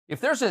If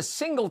there's a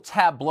single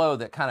tableau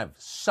that kind of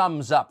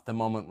sums up the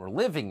moment we're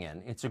living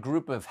in, it's a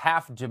group of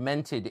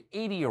half-demented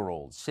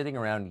 80-year-olds sitting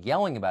around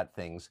yelling about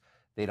things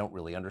they don't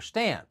really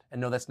understand. And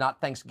no, that's not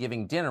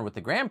Thanksgiving dinner with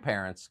the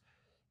grandparents.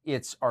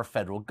 It's our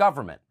federal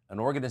government, an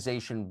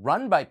organization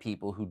run by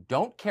people who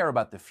don't care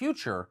about the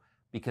future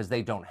because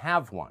they don't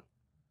have one.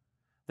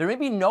 There may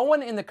be no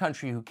one in the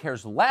country who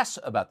cares less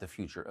about the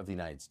future of the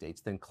United States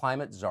than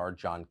climate czar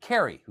John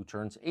Kerry, who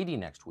turns 80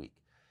 next week.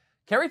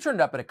 Kerry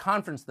turned up at a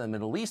conference in the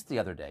Middle East the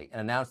other day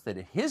and announced that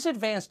at his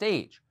advanced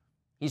age,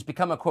 he's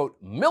become a, quote,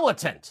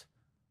 militant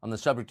on the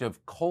subject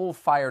of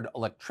coal-fired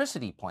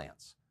electricity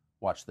plants.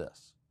 Watch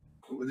this.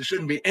 There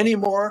shouldn't be any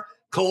more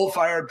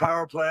coal-fired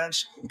power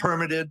plants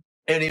permitted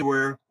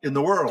anywhere in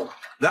the world.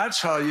 That's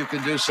how you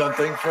can do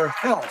something for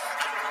health.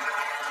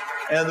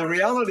 And the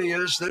reality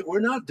is that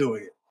we're not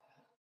doing it.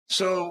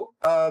 So,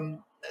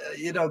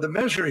 the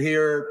measure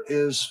here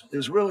is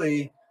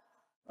really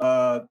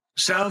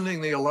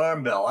sounding the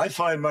alarm bell. I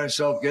find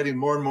myself getting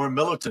more and more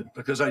militant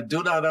because I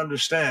do not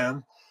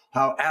understand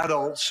how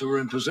adults who are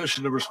in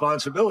position of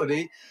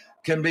responsibility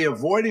can be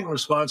avoiding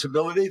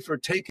responsibility for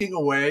taking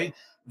away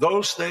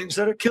those things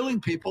that are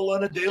killing people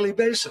on a daily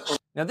basis.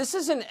 Now, this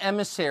is an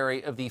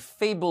emissary of the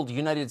fabled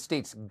United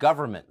States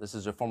government. This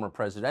is a former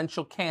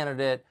presidential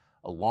candidate,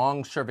 a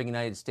long-serving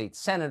United States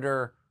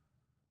senator.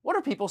 What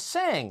are people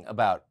saying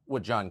about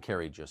what John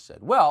Kerry just said?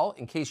 Well,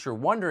 in case you're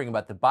wondering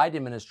about the Biden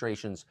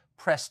administration's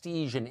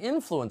prestige and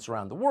influence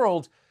around the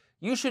world,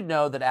 you should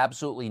know that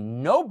absolutely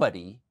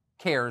nobody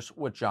cares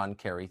what John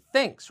Kerry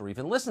thinks or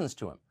even listens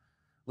to him.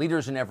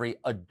 Leaders in every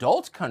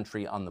adult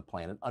country on the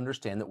planet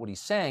understand that what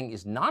he's saying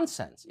is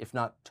nonsense, if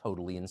not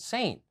totally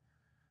insane.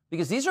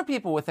 Because these are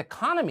people with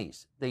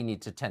economies they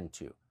need to tend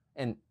to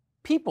and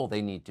people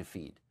they need to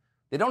feed.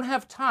 They don't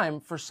have time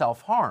for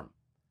self-harm.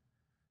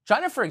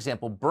 China, for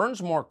example,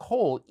 burns more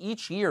coal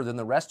each year than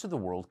the rest of the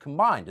world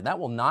combined, and that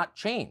will not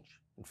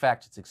change. In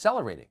fact, it's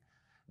accelerating.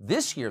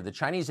 This year, the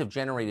Chinese have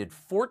generated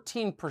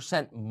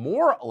 14%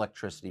 more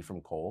electricity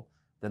from coal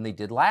than they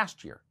did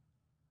last year.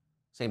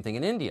 Same thing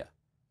in India.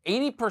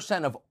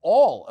 80% of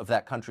all of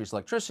that country's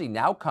electricity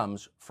now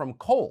comes from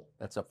coal.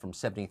 That's up from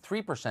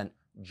 73%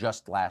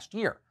 just last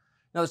year.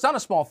 Now, it's not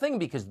a small thing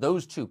because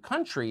those two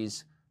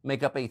countries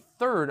make up a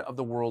third of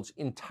the world's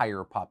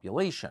entire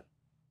population.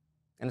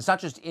 And it's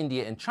not just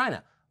India and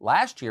China.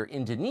 Last year,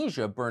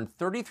 Indonesia burned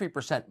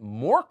 33%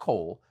 more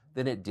coal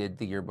than it did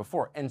the year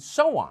before, and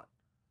so on.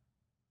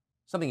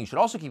 Something you should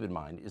also keep in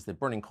mind is that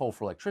burning coal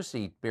for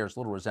electricity bears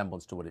little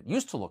resemblance to what it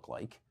used to look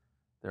like.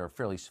 There are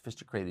fairly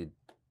sophisticated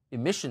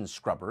emissions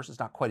scrubbers. It's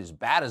not quite as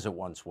bad as it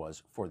once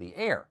was for the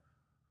air.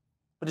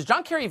 But does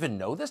John Kerry even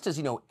know this? Does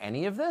he know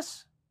any of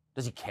this?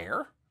 Does he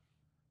care?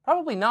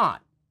 Probably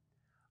not.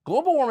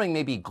 Global warming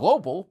may be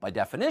global by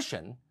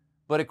definition,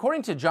 but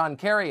according to John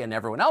Kerry and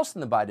everyone else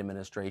in the Biden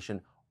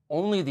administration,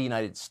 only the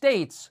United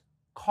States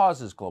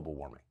causes global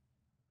warming.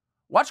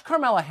 Watch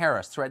Kamala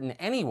Harris threaten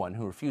anyone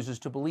who refuses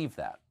to believe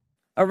that.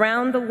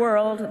 Around the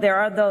world, there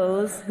are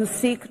those who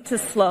seek to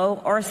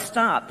slow or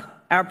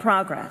stop our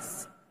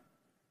progress.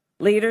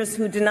 Leaders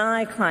who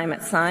deny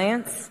climate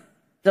science,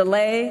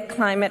 delay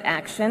climate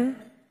action,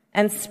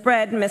 and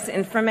spread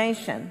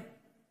misinformation.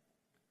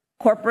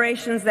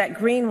 Corporations that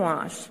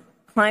greenwash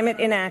climate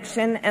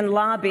inaction and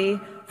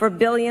lobby for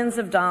billions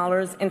of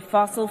dollars in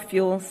fossil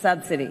fuel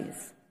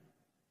subsidies.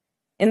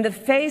 In the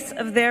face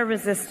of their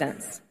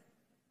resistance,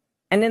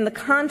 and in the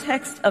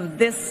context of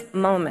this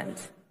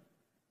moment,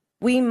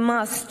 we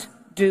must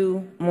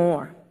do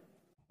more.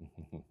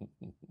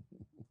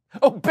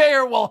 Oh,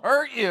 bear will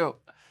hurt you.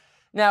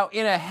 Now,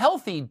 in a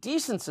healthy,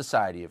 decent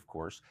society, of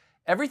course,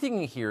 everything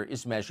you hear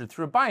is measured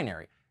through a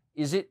binary.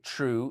 Is it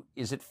true?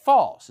 Is it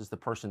false? Is the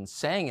person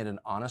saying it an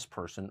honest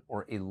person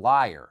or a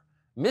liar?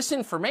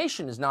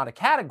 Misinformation is not a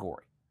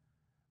category.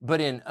 But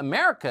in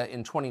America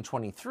in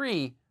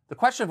 2023, the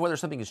question of whether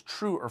something is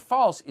true or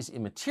false is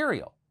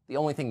immaterial. The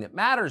only thing that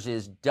matters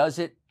is, does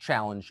it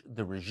challenge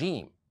the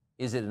regime?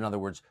 Is it, in other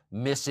words,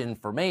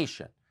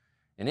 misinformation?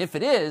 And if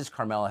it is,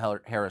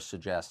 Kamala Harris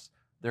suggests,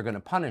 they're going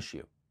to punish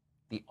you.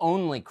 The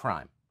only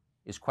crime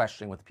is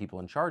questioning what the people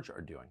in charge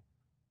are doing.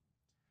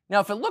 Now,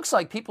 if it looks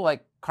like people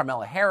like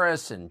Kamala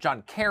Harris and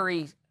John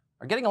Kerry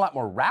are getting a lot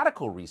more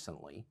radical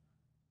recently,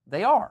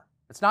 they are.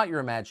 It's not your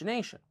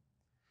imagination.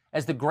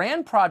 As the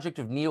grand project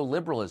of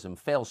neoliberalism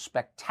fails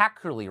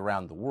spectacularly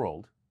around the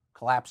world,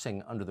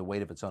 collapsing under the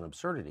weight of its own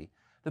absurdity,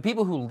 the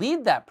people who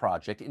lead that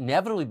project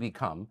inevitably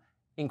become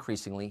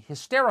increasingly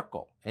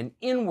hysterical and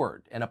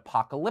inward and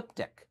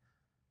apocalyptic.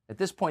 At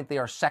this point, they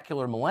are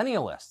secular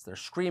millennialists. They're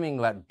screaming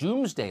about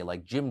doomsday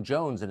like Jim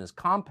Jones and his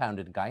compound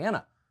in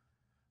Guyana.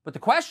 But the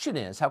question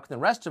is, how can the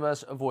rest of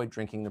us avoid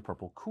drinking the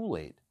purple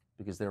Kool-Aid?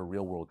 Because there are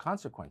real-world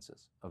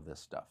consequences of this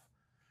stuff.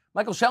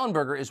 Michael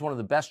Schellenberger is one of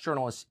the best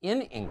journalists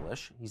in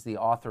English. He's the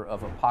author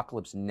of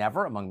Apocalypse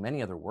Never, among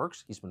many other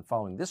works. He's been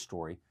following this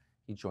story.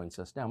 He joins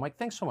us now. Mike,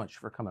 thanks so much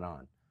for coming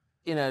on.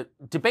 In a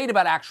debate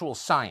about actual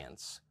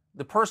science,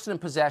 the person in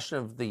possession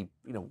of the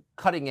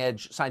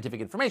cutting-edge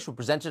scientific information will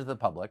present it to the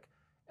public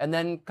and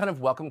then kind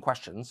of welcome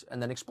questions and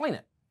then explain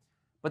it.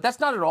 But that's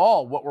not at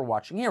all what we're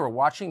watching here. We're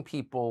watching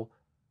people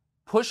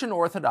push an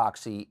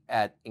orthodoxy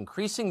at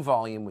increasing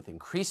volume with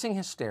increasing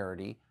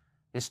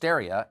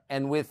hysteria,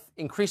 and with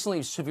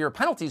increasingly severe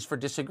penalties for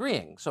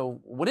disagreeing. So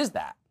what is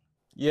that?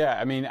 Yeah,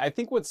 I mean, I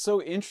think what's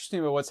so interesting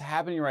about what's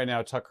happening right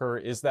now, Tucker,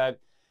 is that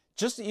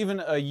just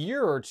even a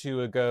year or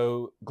two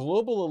ago,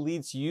 global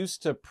elites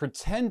used to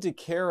pretend to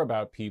care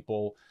about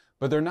people,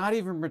 but they're not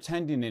even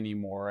pretending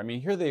anymore. I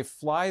mean, here they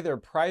fly their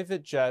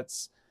private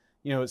jets,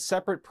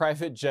 separate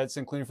private jets,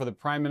 including for the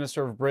Prime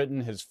Minister of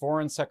Britain, his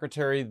Foreign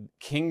Secretary,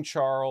 King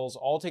Charles,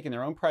 all taking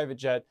their own private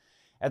jet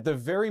at the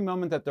very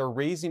moment that they're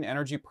raising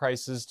energy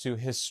prices to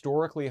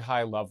historically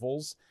high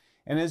levels.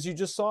 And as you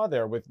just saw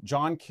there with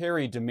John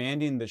Kerry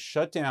demanding the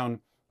shutdown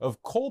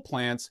of coal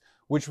plants,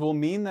 which will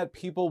mean that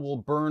people will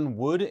burn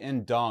wood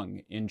and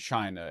dung in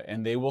China,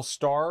 and they will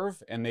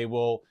starve, and they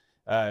will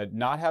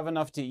not have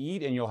enough to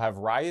eat, and you'll have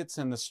riots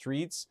in the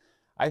streets.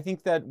 I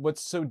think that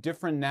what's so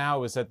different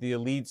now is that the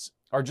elites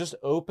are just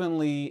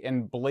openly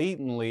and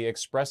blatantly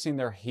expressing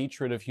their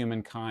hatred of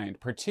humankind,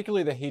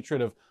 particularly the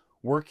hatred of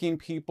working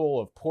people,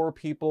 of poor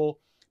people,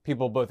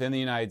 people both in the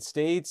United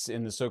States,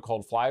 in the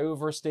so-called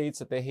flyover states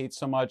that they hate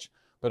so much,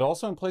 but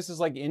also in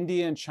places like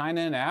India and China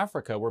and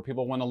Africa, where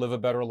people want to live a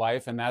better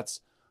life, and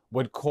that's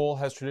what coal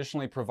has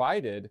traditionally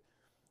provided.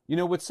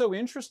 What's so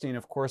interesting,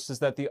 of course, is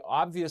that the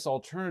obvious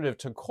alternative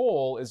to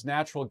coal is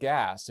natural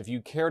gas. If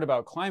you cared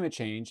about climate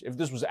change, if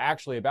this was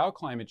actually about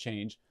climate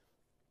change,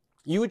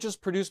 you would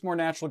just produce more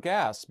natural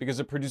gas because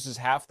it produces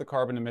half the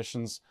carbon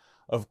emissions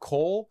of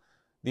coal.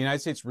 The United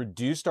States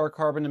reduced our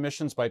carbon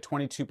emissions by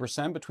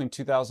 22% between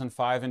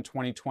 2005 and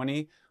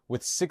 2020,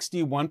 with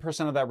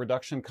 61% of that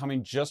reduction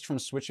coming just from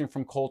switching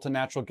from coal to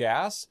natural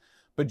gas.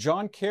 But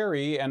John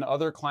Kerry and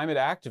other climate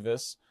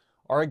activists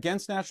are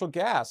against natural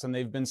gas, and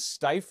they've been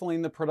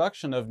stifling the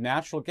production of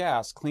natural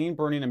gas, clean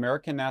burning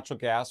American natural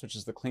gas, which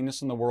is the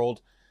cleanest in the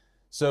world.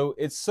 So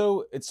it's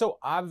so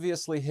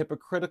obviously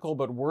hypocritical,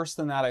 but worse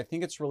than that, I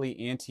think it's really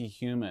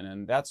anti-human,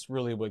 and that's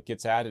really what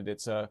gets at it.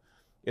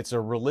 It's a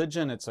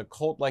religion, it's a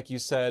cult, like you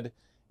said,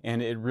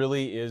 and it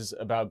really is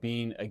about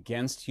being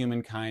against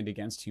humankind,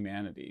 against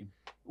humanity.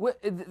 Well,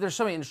 there's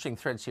so many interesting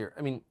threads here.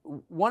 I mean,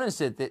 one is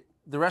that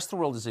the rest of the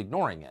world is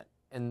ignoring it,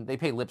 and they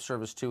pay lip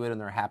service to it, and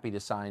they're happy to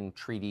sign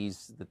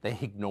treaties that they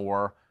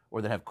ignore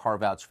or that have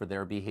carve-outs for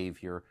their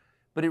behavior.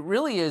 But it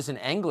really is an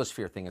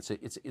Anglosphere thing.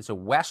 It's a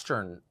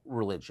Western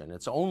religion.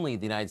 It's only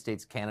the United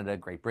States, Canada,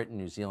 Great Britain,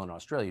 New Zealand,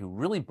 Australia who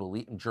really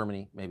believe, and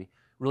Germany maybe,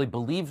 really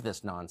believe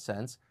this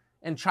nonsense.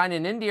 And China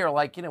and India are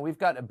like, we've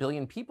got 1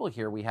 billion people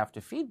here. We have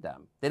to feed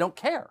them. They don't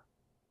care.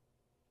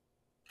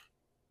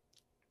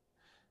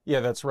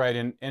 Yeah, that's right.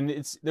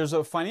 And there's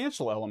a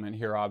financial element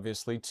here,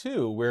 obviously,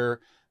 too,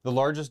 where the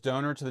largest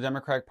donor to the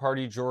Democratic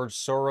Party, George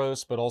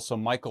Soros, but also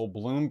Michael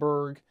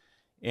Bloomberg,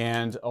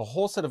 and a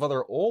whole set of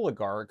other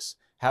oligarchs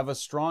have a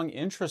strong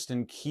interest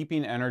in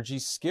keeping energy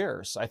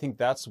scarce. I think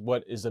that's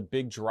what is a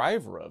big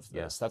driver of this.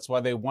 Yes. That's why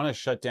they want to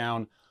shut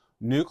down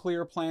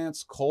nuclear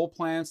plants, coal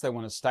plants. They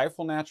want to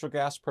stifle natural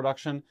gas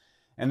production,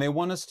 and they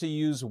want us to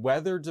use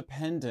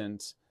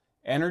weather-dependent,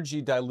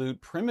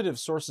 energy-dilute, primitive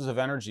sources of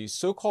energy,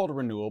 so-called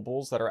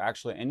renewables that are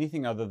actually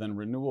anything other than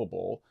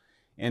renewable.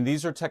 And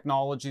these are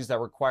technologies that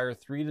require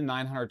 300 to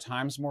 900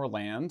 times more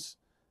land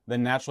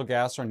than natural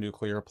gas or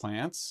nuclear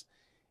plants,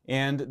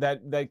 and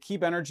that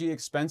keep energy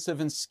expensive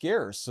and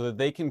scarce so that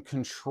they can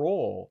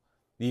control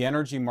the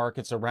energy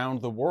markets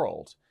around the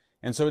world.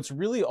 And so it's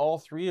really all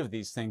three of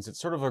these things. It's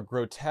sort of a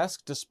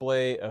grotesque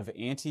display of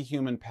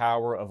anti-human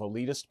power, of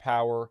elitist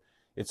power.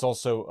 It's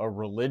also a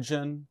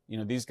religion.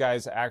 These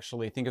guys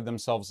actually think of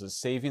themselves as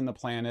saving the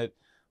planet,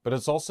 but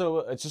it's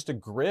just a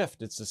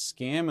grift. It's a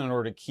scam in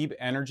order to keep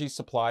energy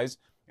supplies,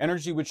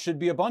 energy which should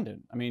be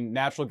abundant. I mean,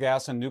 natural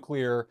gas and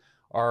nuclear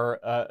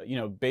are,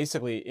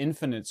 basically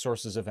infinite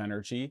sources of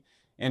energy,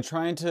 and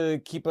trying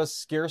to keep us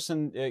scarce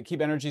and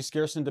keep energy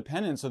scarce and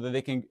dependent so that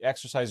they can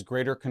exercise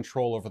greater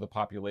control over the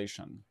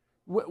population.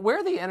 Where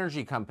are the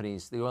energy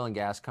companies, the oil and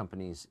gas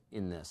companies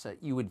in this?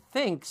 You would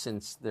think,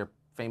 since they're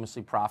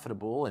famously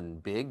profitable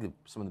and big,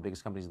 some of the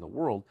biggest companies in the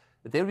world,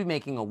 that they would be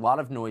making a lot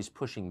of noise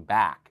pushing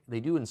back. They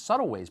do in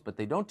subtle ways, but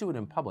they don't do it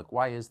in public.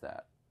 Why is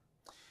that?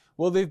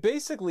 Well, they've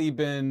basically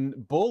been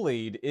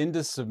bullied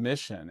into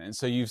submission. And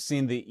so you've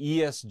seen the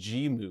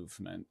ESG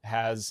movement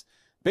has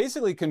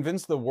basically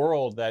convinced the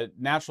world that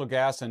natural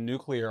gas and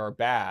nuclear are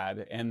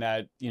bad, and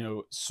that,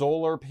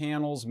 solar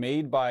panels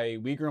made by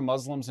Uyghur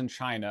Muslims in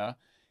China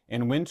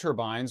and wind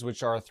turbines,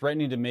 which are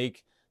threatening to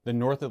make the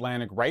North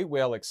Atlantic right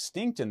whale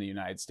extinct in the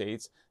United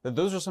States, that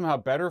those are somehow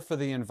better for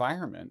the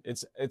environment.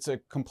 It's a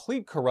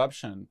complete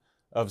corruption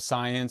of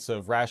science,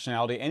 of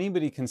rationality.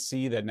 Anybody can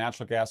see that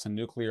natural gas and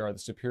nuclear are the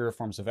superior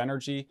forms of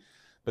energy,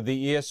 but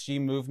the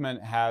ESG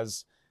movement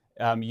has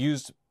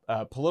used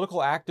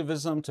political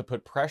activism to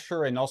put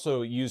pressure, and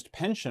also used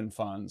pension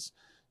funds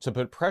to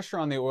put pressure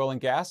on the oil and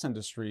gas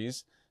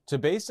industries to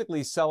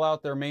basically sell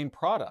out their main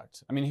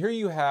product. I mean, here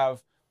you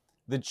have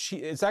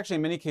it's actually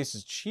in many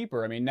cases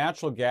cheaper. I mean,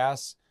 natural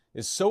gas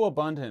is so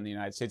abundant in the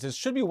United States. It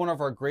should be one of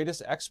our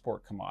greatest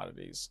export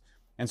commodities.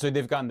 And so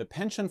they've gotten the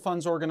pension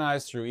funds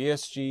organized through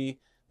ESG.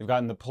 They've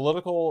gotten the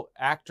political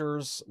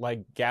actors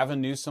like Gavin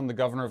Newsom, the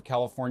governor of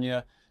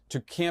California,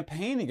 to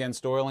campaign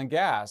against oil and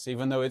gas,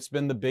 even though it's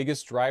been the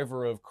biggest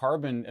driver of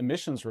carbon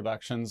emissions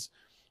reductions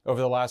over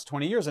the last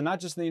 20 years, and not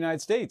just in the United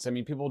States. I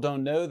mean, people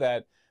don't know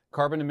that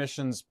carbon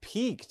emissions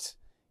peaked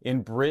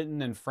in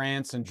Britain and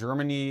France and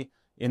Germany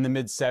in the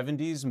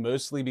mid-70s,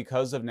 mostly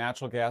because of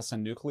natural gas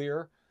and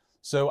nuclear.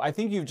 So I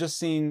think you've just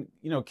seen,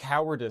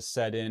 cowardice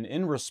set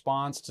in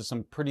response to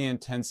some pretty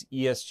intense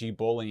ESG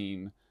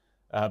bullying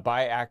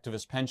by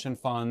activist pension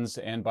funds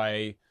and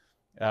by,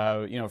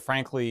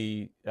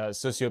 frankly,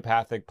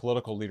 sociopathic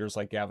political leaders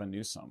like Gavin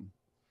Newsom.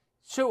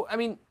 So, I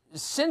mean,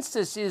 since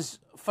this is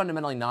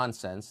fundamentally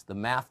nonsense, the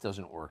math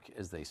doesn't work,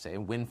 as they say,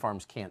 and wind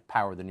farms can't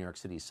power the New York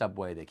City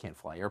subway, they can't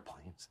fly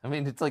airplanes. I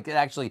mean, it's like it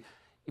actually,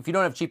 if you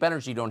don't have cheap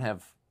energy, you don't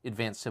have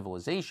advanced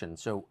civilization.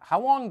 So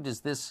how long does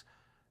this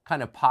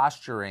kind of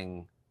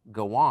posturing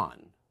go on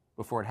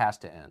before it has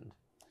to end?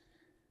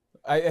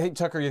 I think,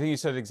 Tucker, I think you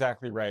said it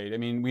exactly right. I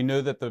mean, we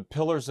know that the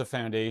pillars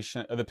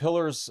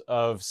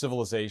of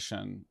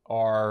civilization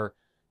are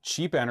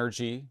cheap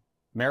energy,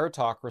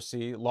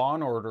 meritocracy, law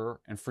and order,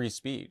 and free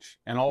speech.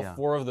 And all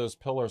four of those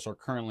pillars are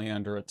currently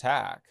under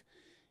attack.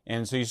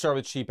 And so you start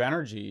with cheap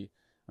energy.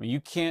 I mean, you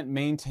can't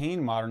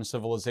maintain modern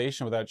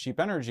civilization without cheap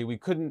energy.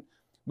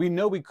 We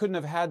know we couldn't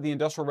have had the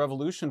Industrial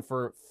Revolution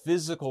for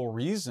physical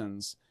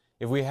reasons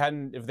if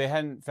they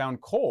hadn't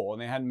found coal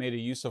and they hadn't made a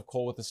use of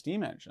coal with the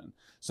steam engine.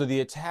 So the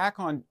attack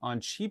on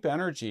cheap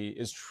energy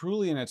is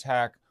truly an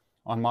attack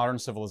on modern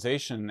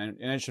civilization, and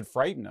it should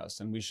frighten us,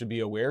 and we should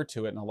be aware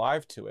to it and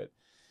alive to it.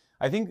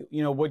 I think,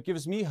 what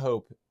gives me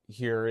hope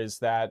here is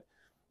that,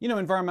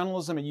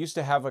 environmentalism, it used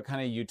to have a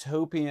kind of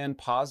utopian,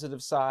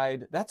 positive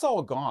side. That's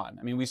all gone.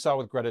 I mean, we saw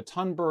with Greta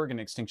Thunberg and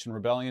Extinction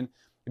Rebellion,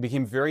 it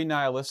became very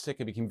nihilistic.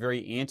 It became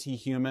very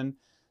anti-human.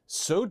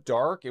 So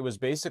dark, it was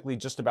basically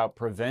just about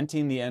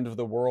preventing the end of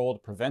the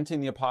world, preventing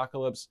the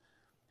apocalypse.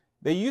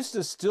 They used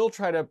to still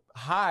try to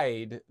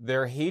hide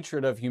their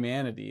hatred of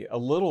humanity a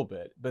little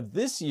bit. But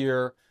this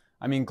year,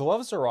 I mean,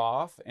 gloves are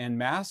off and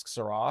masks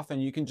are off,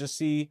 and you can just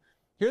see,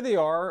 here they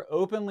are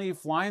openly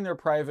flying their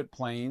private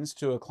planes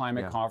to a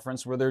climate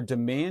conference where they're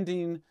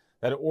demanding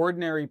that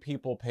ordinary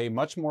people pay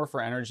much more for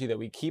energy, that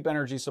we keep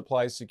energy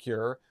supplies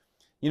secure.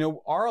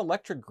 Our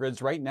electric grids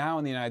right now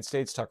in the United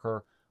States,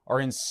 Tucker, are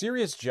in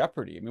serious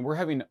jeopardy. I mean, we're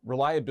having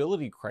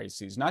reliability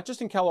crises, not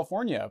just in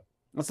California.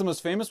 That's the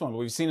most famous one, but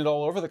we've seen it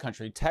all over the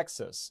country.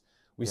 Texas,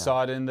 we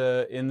saw it in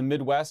the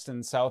Midwest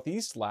and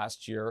Southeast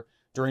last year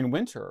during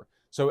winter.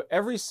 So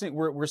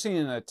we're seeing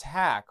an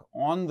attack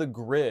on the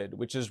grid,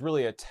 which is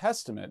really a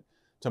testament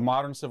to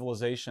modern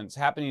civilization. It's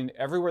happening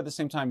everywhere at the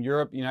same time,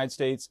 Europe, United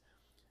States.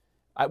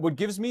 What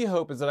gives me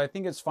hope is that I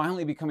think it's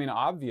finally becoming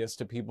obvious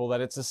to people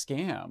that it's a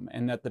scam,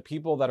 and that the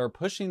people that are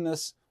pushing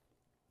this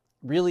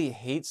really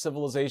hate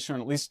civilization, or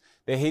at least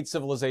they hate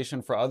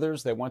civilization for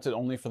others. They want it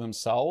only for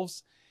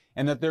themselves,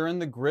 and that they're in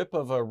the grip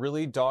of a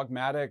really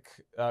dogmatic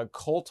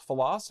cult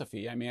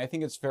philosophy. I mean, I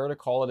think it's fair to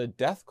call it a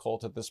death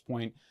cult at this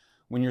point,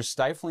 when you're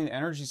stifling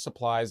energy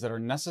supplies that are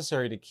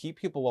necessary to keep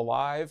people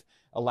alive,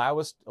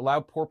 allow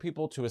poor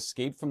people to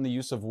escape from the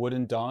use of wood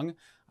and dung.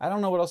 I don't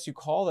know what else you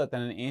call that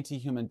than an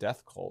anti-human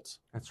death cult.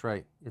 That's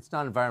right. It's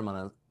not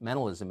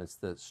environmentalism, it's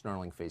the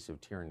snarling face of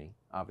tyranny,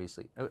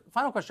 obviously.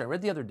 Final question. I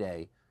read the other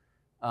day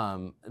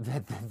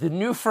that the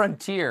new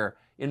frontier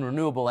in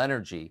renewable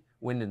energy,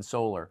 wind and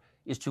solar,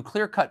 is to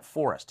clear-cut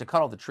forests, to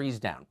cut all the trees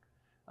down,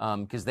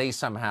 because they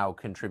somehow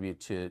contribute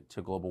to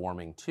global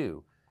warming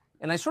too.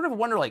 And I sort of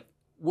wonder,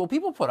 will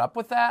people put up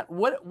with that?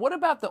 What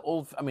about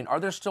are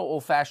there still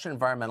old-fashioned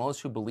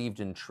environmentalists who believed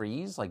in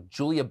trees, like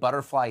Julia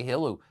Butterfly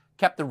Hill, who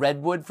kept the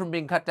redwood from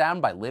being cut down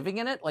by living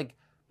in it?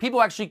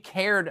 People actually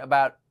cared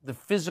about the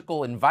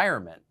physical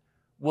environment.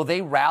 Will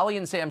they rally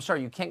and say, I'm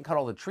sorry, you can't cut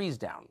all the trees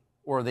down?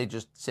 Or they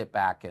just sit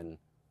back and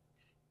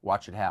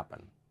watch it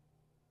happen?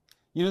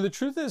 The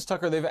truth is,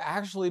 Tucker, they've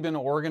actually been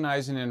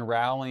organizing and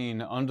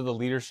rallying under the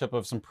leadership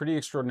of some pretty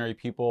extraordinary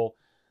people.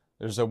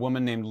 There's a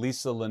woman named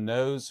Lisa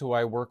Lenoz, who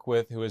I work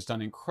with, who has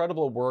done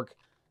incredible work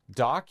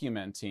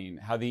documenting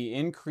how the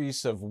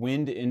increase of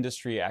wind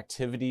industry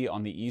activity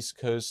on the East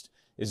Coast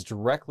is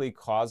directly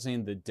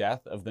causing the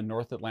death of the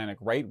North Atlantic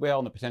right whale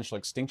and the potential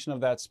extinction of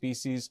that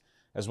species,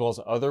 as well as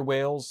other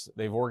whales.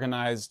 They've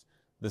organized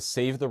the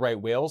Save the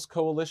Right Whales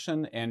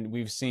Coalition, and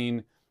we've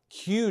seen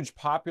huge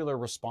popular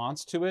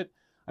response to it.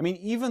 I mean,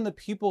 even the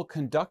people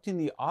conducting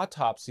the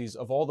autopsies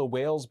of all the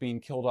whales being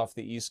killed off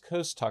the East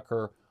Coast,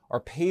 Tucker, are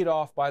paid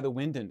off by the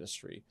wind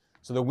industry.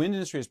 So the wind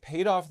industry has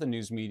paid off the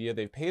news media,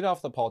 they've paid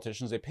off the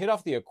politicians, they paid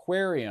off the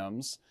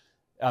aquariums,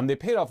 they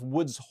paid off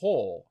Woods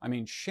Hole. I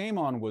mean, shame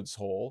on Woods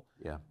Hole.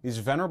 Yeah. These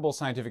venerable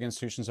scientific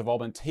institutions have all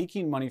been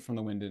taking money from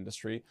the wind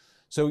industry.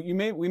 So we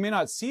may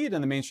not see it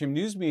in the mainstream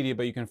news media,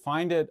 but you can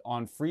find it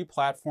on free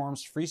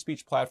platforms, free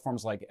speech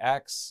platforms like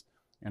X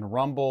and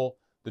Rumble.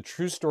 The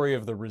true story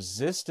of the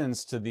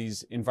resistance to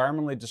these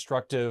environmentally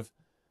destructive,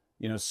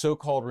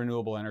 so-called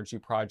renewable energy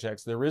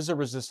projects. There is a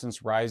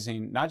resistance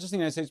rising, not just in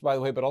the United States, by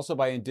the way, but also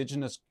by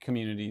indigenous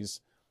communities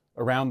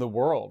around the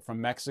world,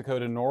 from Mexico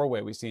to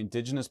Norway. We see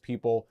indigenous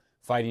people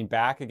fighting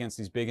back against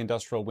these big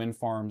industrial wind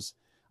farms.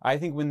 I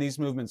think when these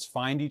movements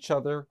find each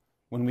other,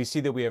 when we see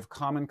that we have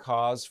common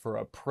cause for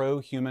a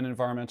pro-human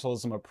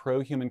environmentalism, a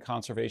pro-human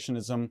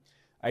conservationism,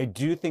 I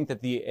do think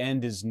that the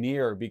end is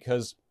near,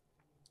 because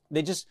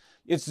it's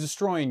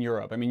destroying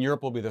Europe. I mean,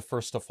 Europe will be the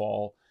first to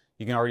fall.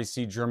 You can already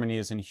see Germany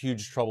is in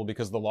huge trouble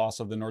because of the loss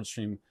of the Nord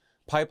Stream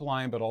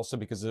pipeline, but also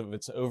because of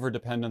its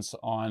overdependence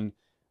on,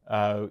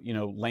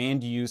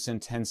 land use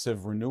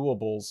intensive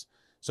renewables.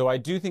 So I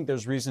do think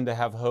there's reason to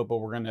have hope, but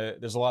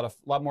there's a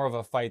lot more of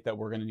a fight that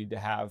we're going to need to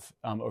have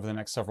over the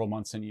next several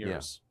months and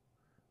years. Yeah.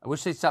 I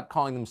wish they'd stop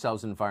calling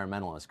themselves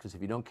environmentalists, because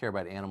if you don't care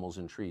about animals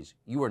and trees,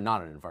 you are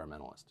not an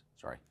environmentalist.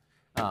 Sorry.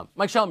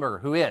 Mike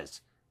Schellenberger, who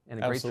is,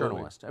 and a great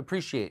journalist. I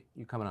appreciate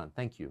you coming on.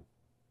 Thank you.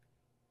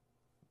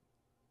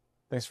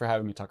 Thanks for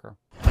having me, Tucker.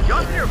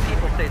 Younger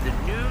people say the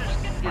news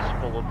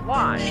is full of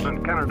lies.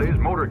 Kennedy's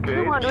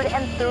motorcade.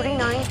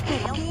 239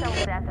 people.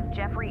 The death of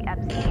Jeffrey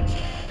Epstein.